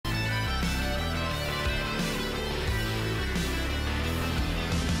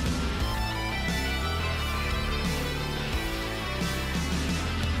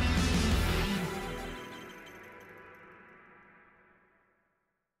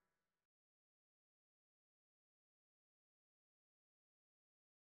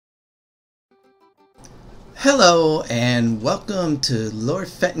Hello and welcome to Lord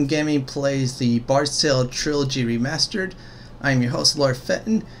Fenton Gaming plays the Bard's Tale Trilogy Remastered. I'm your host Lord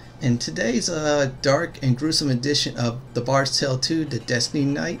Fenton, and today's dark and gruesome edition of the Bard's Tale 2, The Destiny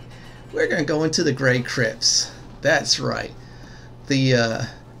Night, we're going to go into the Grey Crypts. That's right, the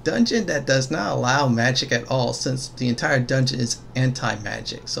dungeon that does not allow magic at all, since the entire dungeon is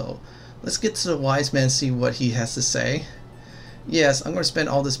anti-magic. So let's get to the wise man and see what he has to say. Yes, I'm going to spend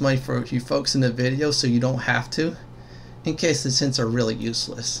all this money for you folks in the video so you don't have to, in case the hints are really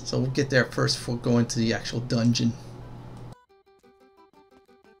useless. So we'll get there first before going to the actual dungeon.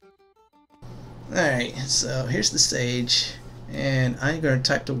 Alright, so here's the stage, and I'm going to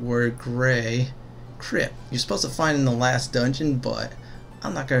type the word Grey Crypt. You're supposed to find in the last dungeon, but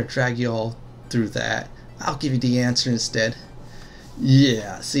I'm not going to drag you all through that. I'll give you the answer instead.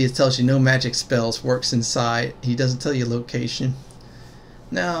 Yeah, see, it tells you no magic spells works inside. He doesn't tell you location.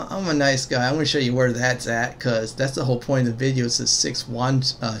 Now, I'm a nice guy. I'm going to show you where that's at, because that's the whole point of the video. It's a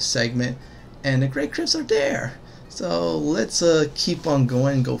 6-1 segment, and the Grey Crypts are there. So let's keep on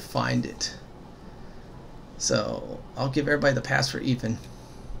going and go find it. So I'll give everybody the pass for even.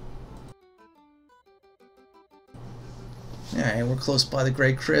 Alright, we're close by the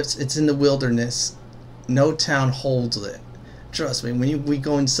Grey Crypts. It's in the wilderness. No town holds it. Trust me, when we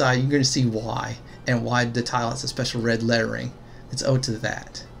go inside, you're going to see why, and why the tile has a special red lettering. It's owed to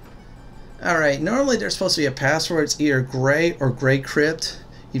that. Alright, normally there's supposed to be a password. It's either Grey or Grey Crypt.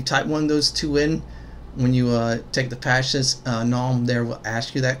 You type one of those two in when you take the patches. Nom there will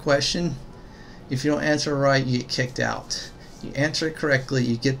ask you that question. If you don't answer right, you get kicked out. You answer it correctly,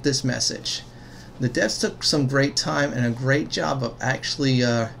 you get this message. The devs took some great time and a great job of actually,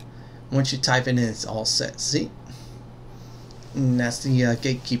 once you type it in, it's all set. See? And that's the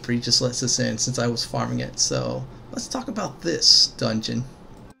gatekeeper. He just lets us in since I was farming it. So let's talk about this dungeon.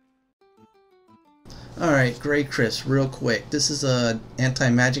 Alright, Grey Crypts, real quick. This is a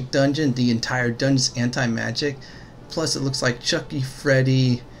anti-magic dungeon. The entire dungeon's anti-magic. Plus it looks like Chucky,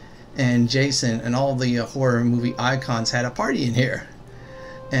 Freddy, and Jason and all the horror movie icons had a party in here.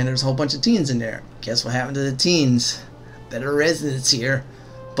 And there's a whole bunch of teens in there. Guess what happened to the teens? Better residents here.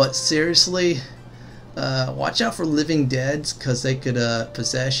 But seriously, watch out for living deads, because they could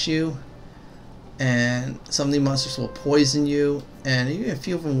possess you, and some of the monsters will poison you, and even a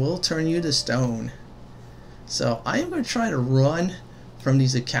few of them will turn you to stone. So I am going to try to run from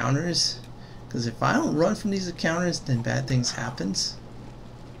these encounters, because if I don't run from these encounters, then bad things happens.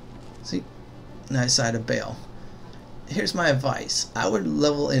 See, nice side of bail. Here's my advice. I would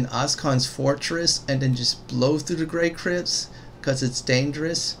level in Oscon's fortress and then just blow through the Grey Crypts, because it's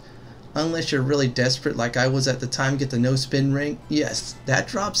dangerous. Unless you're really desperate like I was at the time, get the no spin ring. Yes, that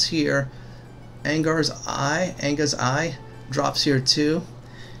drops here. Angar's Eye drops here too.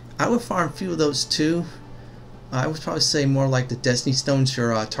 I would farm a few of those too. I would probably say more like the Destiny Stone's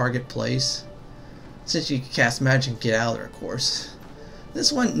your target place, since you can cast magic and get out of there, of course.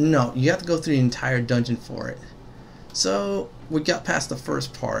 This one, no, you have to go through the entire dungeon for it. So we got past the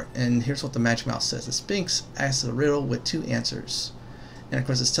first part, and here's what the Magic Mouse says. The Sphinx asks a riddle with 2 answers. And of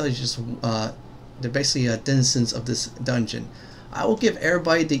course it tells you just they're basically denizens of this dungeon. I will give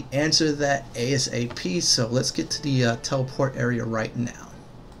everybody the answer to that ASAP, so let's get to the teleport area right now.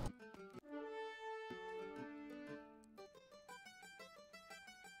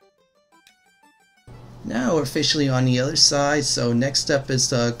 Now we're officially on the other side, so next step is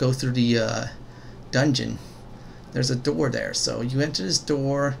to go through the dungeon. There's a door there, so you enter this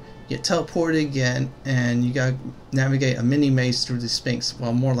door, get teleported again, and you gotta navigate a mini maze through the Sphinx.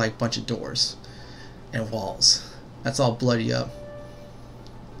 Well, more like a bunch of doors and walls. That's all bloody up.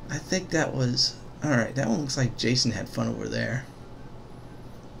 I think that was... Alright, that one looks like Jason had fun over there.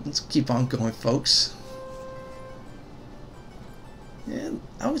 Let's keep on going, folks. Yeah,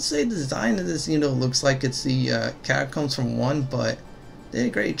 I would say the design of this, looks like it's the catacombs from 1, but they did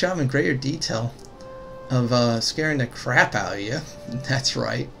a great job in greater detail of scaring the crap out of you. That's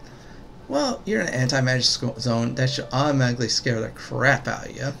right. Well, you're in an anti-magic zone. That should automatically scare the crap out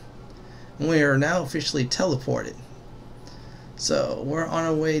of you. And we are now officially teleported. So we're on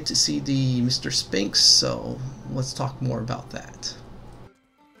our way to see the Mr. Sphinx, so let's talk more about that.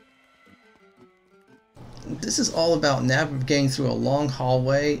 This is all about navigating through a long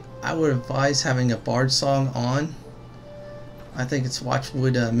hallway. I would advise having a bard song on. I think it's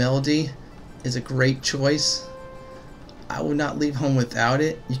Watchwood Melody is a great choice. I would not leave home without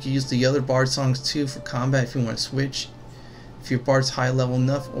it. You can use the other bard songs too for combat if you want to switch. If your bard's high level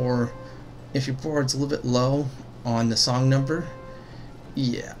enough, or if your bard's a little bit low on the song number.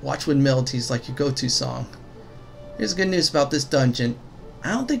 Yeah, Watchwood Melody is like your go-to song. Here's the good news about this dungeon.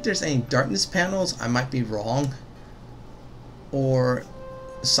 I don't think there's any darkness panels. I might be wrong. Or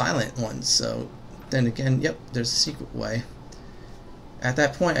silent ones. So then again, yep, there's a secret way. At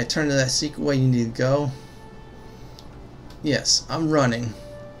that point, I turn to that secret way you need to go. Yes, I'm running.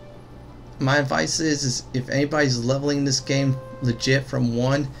 My advice is if anybody's leveling this game legit from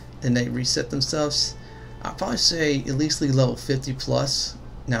 1, then they reset themselves, I'd probably say at least level 50 plus.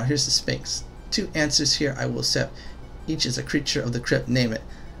 Now here's the Sphinx. 2 answers here I will accept. Each is a creature of the crypt. Name it.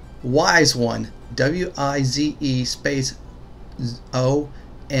 Wise One. W-I-Z-E space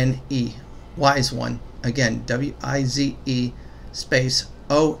O-N-E. Wise One. Again, W-I-Z-E space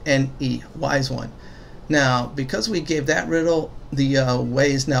O-N-E. Wise One. Now, because we gave that riddle, the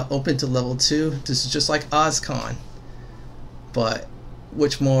way is now open to level 2. This is just like OzCon, but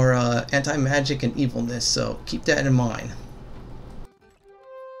which more anti-magic and evilness, so keep that in mind.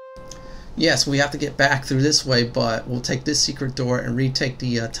 Yes, we have to get back through this way, but we'll take this secret door and retake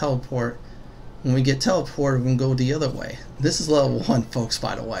the teleport. When we get teleported, we can go the other way. This is level 1, folks,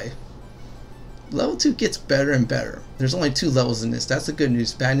 by the way. Level 2 gets better and better. There's only 2 levels in this. That's the good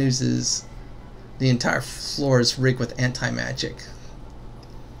news. Bad news is the entire floor is rigged with anti-magic.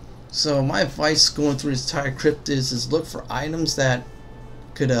 So my advice going through this entire crypt is look for items that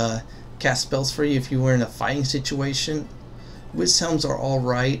could cast spells for you if you were in a fighting situation. Wiz helms are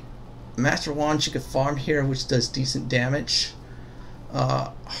alright. Master wands you could farm here, which does decent damage.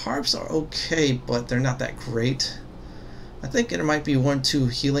 Harps are okay, but they're not that great. I think there might be 1 or 2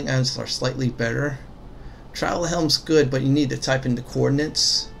 healing items that are slightly better. Travel helm's good, but you need to type in the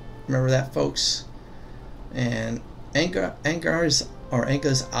coordinates. Remember that, folks? And Angar's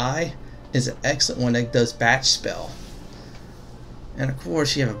Eye is an excellent one that does batch spell. And of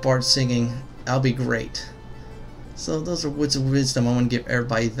course you have a bard singing, I'll be great. So those are words of wisdom. I want to give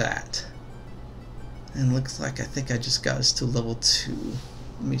everybody that. And looks like I think I just got us to level 2.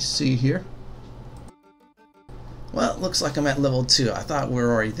 Let me see here. Well, it looks like I'm at level 2. I thought we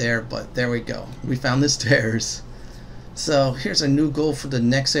were already there, but there we go. We found the stairs. So here's a new goal for the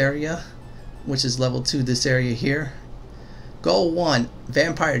next area, which is level 2, this area here. Goal 1,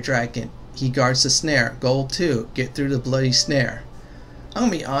 Vampire Dragon. He guards the snare. Goal 2, get through the bloody snare. I'm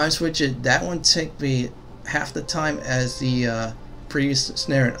gonna be honest with you, that one took me half the time as the previous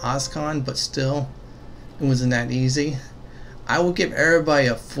snare in OzCon, but still, it wasn't that easy. I will give everybody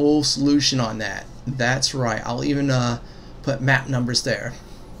a full solution on that. That's right. I'll even put map numbers there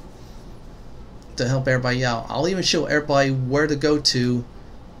to help everybody out. I'll even show everybody where to go to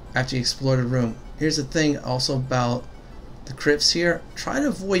after you explore the room. Here's the thing also about the crypts here. Try to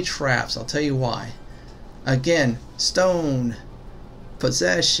avoid traps. I'll tell you why. Again, stone,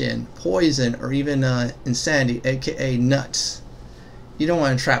 possession, poison, or even insanity, aka nuts. You don't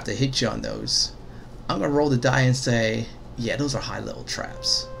want a trap to hit you on those. I'm going to roll the die and say, yeah, those are high level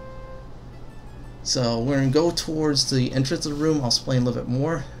traps. So we're going to go towards the entrance of the room. I'll explain a little bit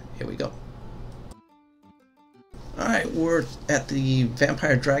more. Here we go. Alright, we're at the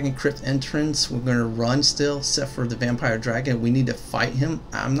Vampire Dragon Crypt entrance. We're going to run still, except for the Vampire Dragon. We need to fight him.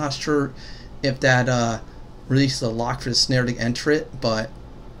 I'm not sure if that releases the lock for the snare to enter it, but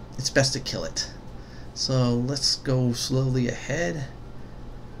it's best to kill it. So let's go slowly ahead.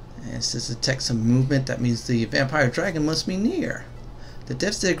 And it says detect some movement. That means the Vampire Dragon must be near. The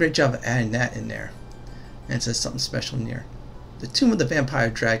devs did a great job of adding that in there. And it says something special near. The Tomb of the Vampire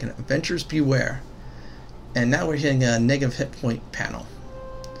Dragon. Adventurers beware. And now we're hitting a negative hit point panel.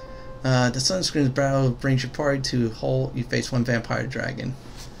 The sunscreen's brow brings your party to a hole. You face 1 Vampire Dragon.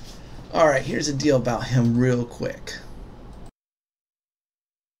 Alright, here's the deal about him real quick.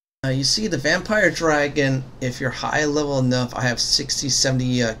 You see the Vampire Dragon, if you're high level enough, I have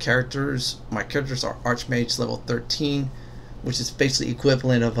 60-70 characters. My characters are Archmage level 13, which is basically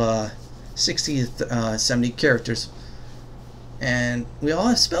equivalent of 60 to 70 characters. And we all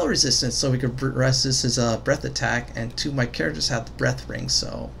have spell resistance, so we could rest this as a breath attack, and 2 of my characters have the breath ring,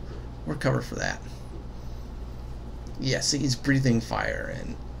 so we're covered for that. Yeah, see, he's breathing fire,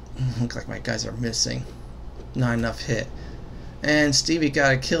 and looks like my guys are missing. Not enough hit. And Stevie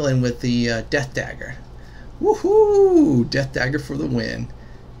got a kill in with the Death Dagger. Woohoo! Death Dagger for the win.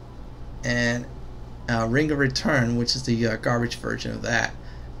 And Ring of Return, which is the garbage version of that.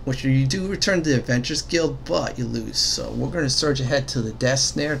 Which you do return to the Adventurers Guild, but you lose. So we're going to surge ahead to the Death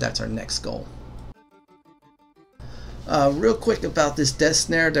Snare. That's our next goal. Real quick about this Death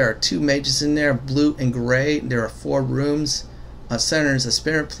Snare, there are 2 mages in there, blue and gray. There are 4 rooms. Center is a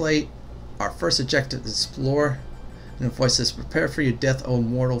spirit plate. Our first objective is explore. And the voice says, prepare for your death, O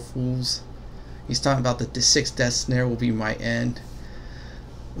mortal fools. He's talking about the 6th Death Snare will be my end.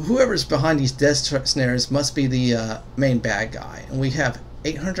 Whoever's behind these Death Snares must be the main bad guy. And we have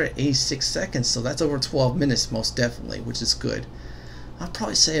 886 seconds, so that's over 12 minutes most definitely, which is good. I'll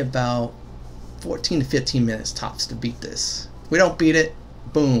probably say about 14 to 15 minutes tops to beat this. If we don't beat it,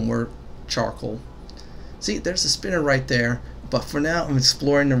 boom, we're charcoal. See, there's a spinner right there, but for now I'm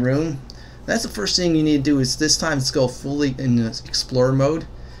exploring the room. That's the first thing you need to do, is this time let's go fully in the explorer mode.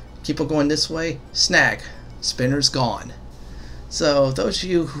 Keep on going this way, snag, spinner's gone. So those of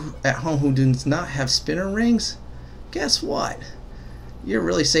you at home who do not have spinner rings, guess what? You're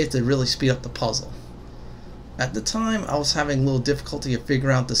really safe to really speed up the puzzle. At the time I was having a little difficulty of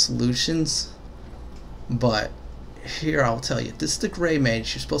figuring out the solutions, but here I'll tell you. This is the Grey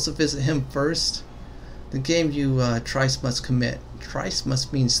Mage. You're supposed to visit him first. The game you thrice must commit. Thrice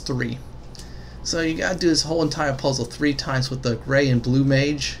must means 3. So you gotta do this whole entire puzzle 3 times with the Grey and Blue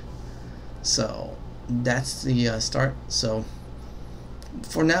Mage. So that's the start. So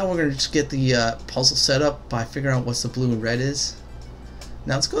for now we're gonna just get the puzzle set up by figuring out what's the blue and red is.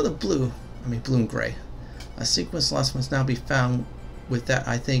 Now let's go to blue and gray. A sequence loss must now be found. With that,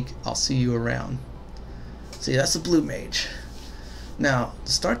 I think I'll see you around. See, that's the blue mage. Now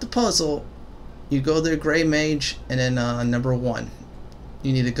to start the puzzle, you go to the Grey Mage, and then number 1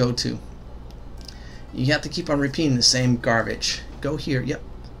 you need to go to. You have to keep on repeating the same garbage. Go here, yep.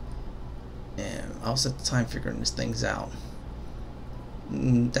 And I was at the time figuring these things out.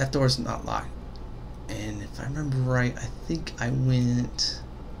 That door's not locked. And if I remember right, I think I went...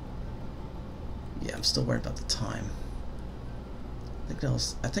 Yeah, I'm still worried about the time.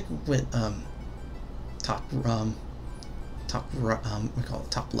 I think I went top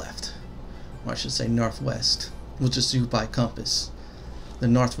left. Or I should say northwest. We'll just do by compass. The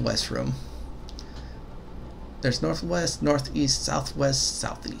northwest room. There's northwest, northeast, southwest,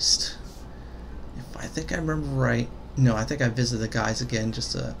 southeast. If I think I remember right. No, I think I visited the guys again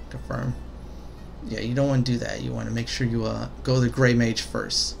just to confirm. Yeah, you don't want to do that. You want to make sure you go to the Grey Mage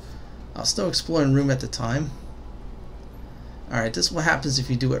first. I was still exploring room at the time. Alright, this is what happens if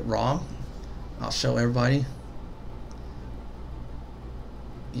you do it wrong. I'll show everybody.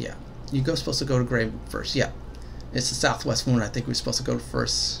 Yeah, you're supposed to go to Grey first. Yeah, it's the southwest one I think we're supposed to go to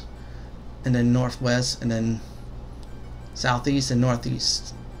first. And then northwest, and then southeast and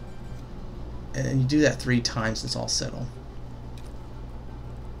northeast. And you do that 3 times, it's all settled.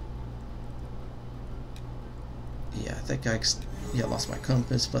 Yeah, I think I lost my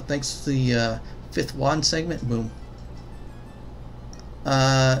compass, but thanks to the 5th wand segment, boom.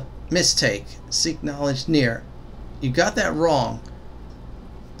 Mistake. Seek knowledge near. You got that wrong.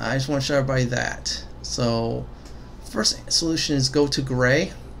 I just want to show everybody that. So, first solution is go to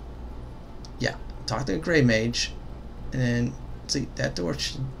Grey. Yeah, talk to the Grey Mage, and then see that door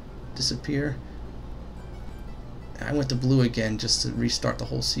should disappear. I went to blue again just to restart the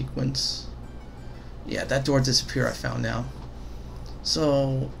whole sequence. Yeah, that door disappeared, I found now.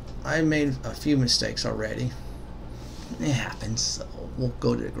 So I made a few mistakes already. It happens, so we'll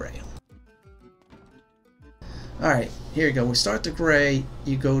go to the Grey. Alright, here you go. We start the Grey,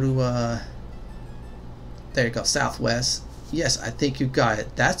 you go to there you go, southwest. Yes, I think you got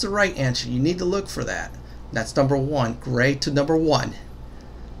it. That's the right answer. You need to look for that. That's number 1. Grey to number 1.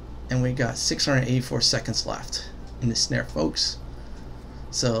 And we got 684 seconds left in the snare, folks.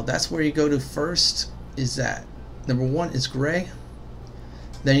 So that's where you go to first, is that. Number 1 is Grey.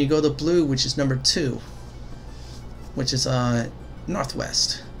 Then you go to blue, which is number 2. Which is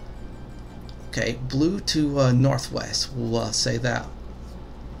northwest. Okay, blue to northwest. We'll say that.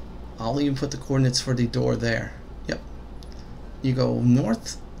 I'll even put the coordinates for the door there. Yep. You go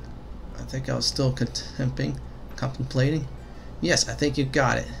north. I think I was still contemplating. Yes, I think you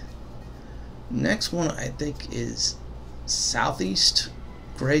got it. Next one I think is southeast.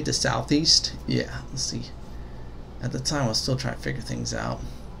 Grey to southeast. Yeah, let's see. At the time I was still trying to figure things out.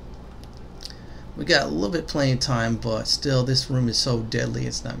 We got a little bit playing time, but still this room is so deadly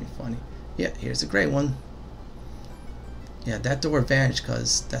it's not even funny. Yeah, here's a Grey one. Yeah, that door vanished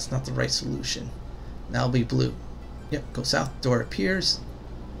because that's not the right solution. That'll be blue. Yep, go south, door appears.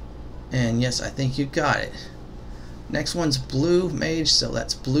 And yes, I think you got it. Next one's blue mage, so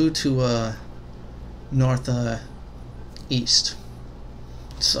that's blue to north east.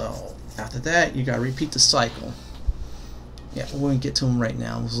 So after that you gotta repeat the cycle. Yeah, we won't get to them right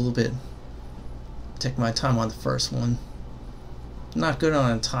now. It was a little bit take my time on the first one. Not good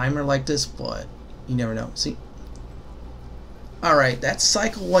on a timer like this, but you never know. See? Alright, that's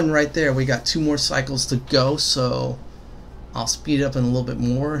cycle 1 right there. We got 2 more cycles to go, so I'll speed up in a little bit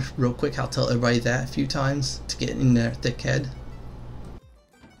more real quick. I'll tell everybody that a few times to get in their thick head.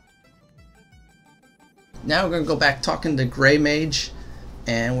 Now we're going to go back talking to Grey Mage,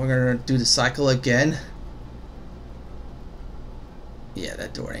 and we're going to do the cycle again. Yeah,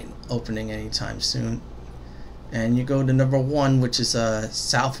 that door ain't opening anytime soon. And you go to number 1, which is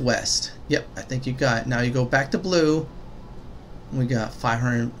southwest. Yep, I think you got it. Now you go back to blue. We got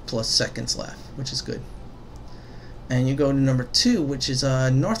 500 plus seconds left, which is good. And you go to number 2, which is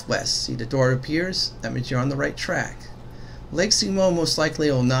northwest. See the door appears? That means you're on the right track. Lake Sumo most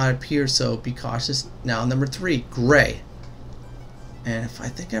likely will not appear, so be cautious. Now number 3, gray. And if I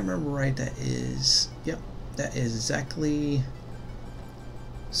think I remember right, that is, yep, that is exactly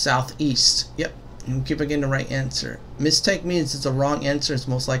southeast. Yep, and keep getting the right answer. Mistake means it's a wrong answer. It's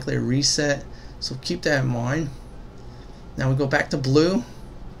most likely a reset, so keep that in mind. Now we go back to blue.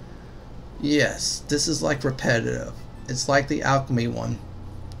 Yes, this is like repetitive. It's like the alchemy one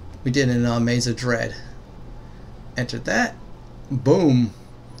we did in Maze of Dread. Enter that. Boom.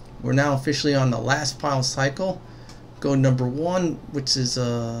 We're now officially on the last final cycle. Go to number 1, which is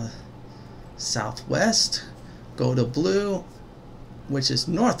southwest. Go to blue, which is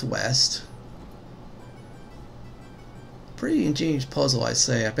northwest. Pretty ingenious puzzle, I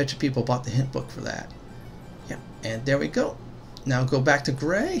say. I bet you people bought the hint book for that. Yeah, and there we go. Now go back to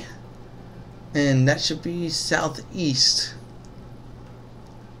gray, and that should be southeast.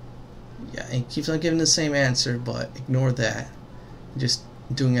 Yeah, and it keeps on giving the same answer, but ignore that. Just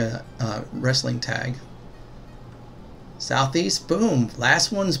doing a wrestling tag. Southeast, boom.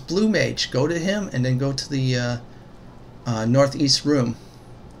 Last one's blue mage. Go to him and then go to the northeast room.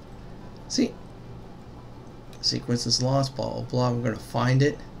 See? Sequence is lost, blah blah blah. We're gonna find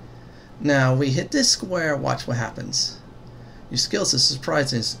it. Now we hit this square, watch what happens. Your skills is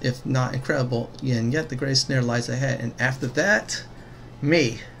surprising, if not incredible, and yet the greatest snare lies ahead. And after that,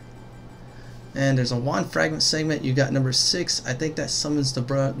 me. And there's a wand fragment segment. You got number 6. I think that summons the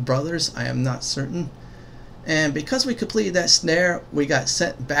brothers. I am not certain. And because we completed that snare, we got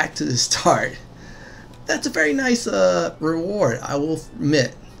sent back to the start. That's a very nice reward, I will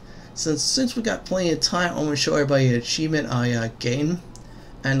admit. Since we got plenty of time, I'm going to show everybody an achievement I gained.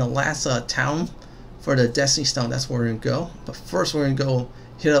 And the last town for the Destiny Stone, that's where we're going to go. But first we're going to go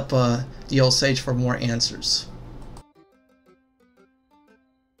hit up the old sage for more answers.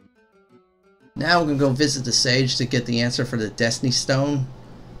 Now we're going to go visit the sage to get the answer for the Destiny Stone.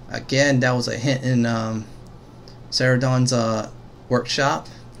 Again, that was a hint in Saradon's workshop.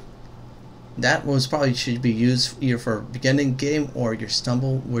 That was probably should be used either for beginning game or your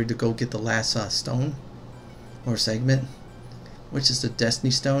stumble where to go get the last stone or segment, which is the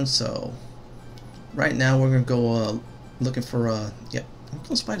Destiny Stone. So right now we're going to go looking for yep, I'm going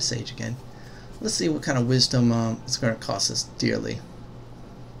to spy the sage again. Let's see what kind of wisdom it's going to cost us dearly.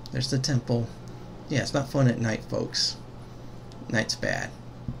 There's the temple. Yeah, it's not fun at night, folks. Night's bad.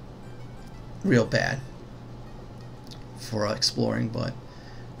 Real bad for exploring, but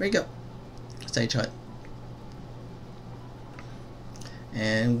there you go. Sage hut.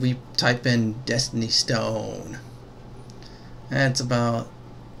 And we type in Destiny Stone. That's about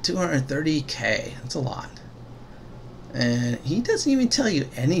 230k. That's a lot. And he doesn't even tell you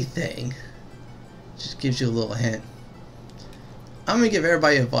anything. Just gives you a little hint. I'm gonna give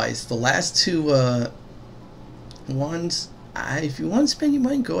everybody advice. The last two ones, if you want to spend your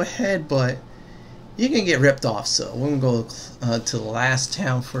money, go ahead, but you can get ripped off. So we're gonna go to the last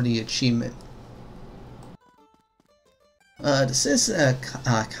town for the achievement. The Citizens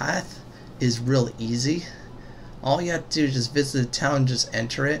of Caith is real easy. All you have to do is just visit the town and just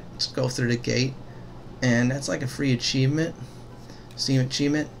enter it. Just go through the gate, and that's like a free achievement. Steam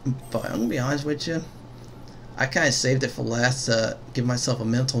achievement. But I'm gonna be honest with you, I kind of saved it for last to give myself a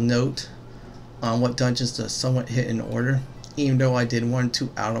mental note on what dungeons to somewhat hit in order, even though I did 1 or 2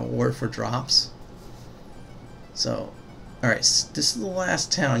 out of order for drops. So, alright, this is the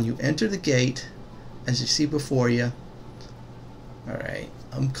last town. You enter the gate, as you see before you. Alright,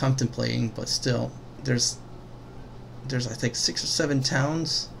 I'm contemplating, but still, there's I think 6 or 7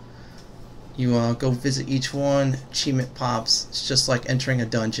 towns. You go visit each one, achievement pops. It's just like entering a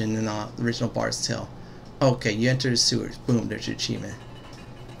dungeon in the original Bard's Tale. Okay, you enter the sewers. Boom, there's your achievement.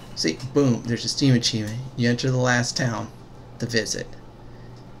 See, boom, there's your Steam achievement. You enter the last town to visit.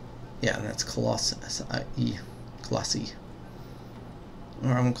 Yeah, that's Colossus. Colossi. Or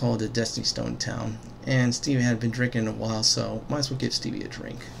I'm going to call it the Destiny Stone town. And Stevie hadn't been drinking in a while, so might as well give Stevie a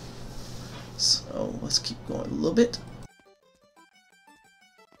drink. So let's keep going a little bit.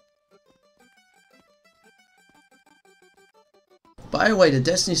 By the way, the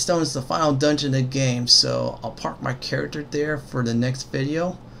Destiny Stone is the final dungeon of the game, so I'll park my character there for the next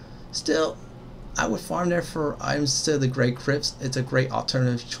video. Still, I would farm there for items instead of the Grey Crypts. It's a great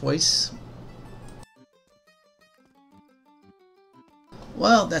alternative choice.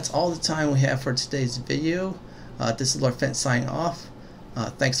 Well, that's all the time we have for today's video. This is Lord Fenton signing off.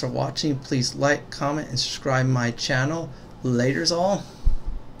 Thanks for watching. Please like, comment, and subscribe my channel. Laters all.